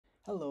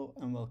Hello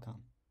and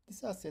welcome.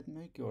 This asset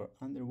makes your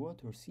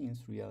underwater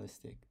scenes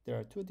realistic. There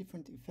are two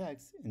different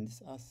effects in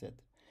this asset.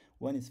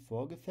 One is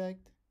fog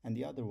effect and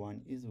the other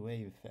one is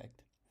wave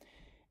effect.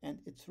 And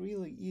it's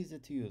really easy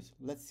to use.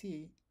 Let's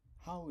see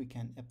how we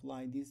can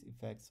apply these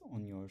effects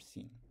on your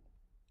scene.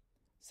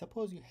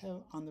 Suppose you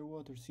have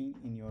underwater scene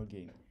in your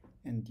game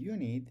and you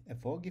need a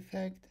fog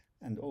effect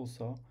and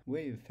also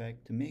wave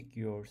effect to make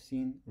your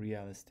scene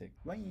realistic.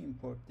 When you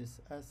import this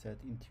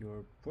asset into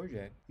your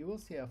project, you will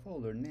see a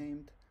folder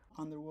named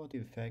underwater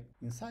effect.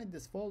 Inside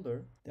this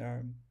folder, there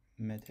are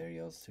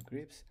materials,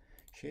 scripts,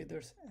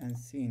 shaders and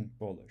scene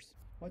folders.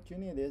 What you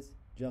need is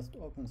just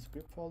open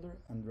script folder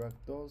and drag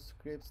those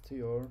scripts to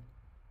your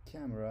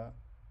camera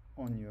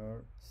on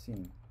your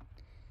scene.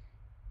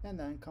 And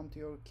then come to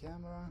your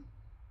camera,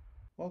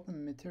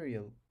 open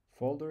material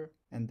folder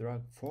and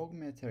drag fog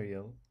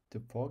material to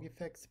fog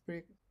effect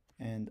script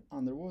and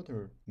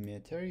underwater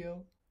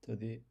material to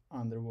the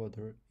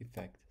underwater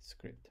effect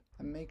script.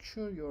 And make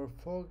sure your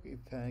fog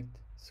effect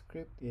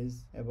script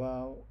is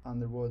above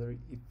underwater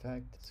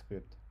effect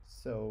script.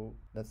 So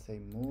let's say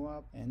move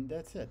up and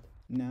that's it.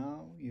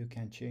 Now you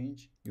can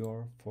change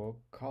your fog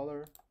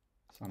color,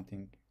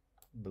 something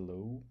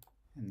blue,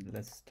 and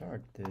let's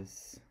start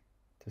this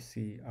to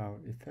see our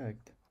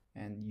effect.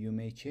 And you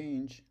may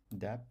change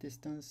depth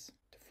distance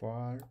to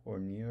far or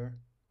near.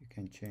 You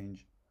can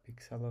change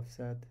pixel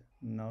offset,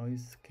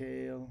 noise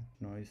scale,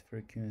 noise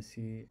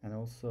frequency, and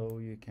also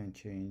you can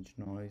change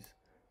noise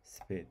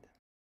speed.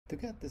 To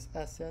get this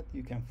asset,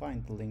 you can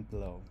find the link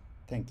below.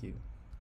 Thank you.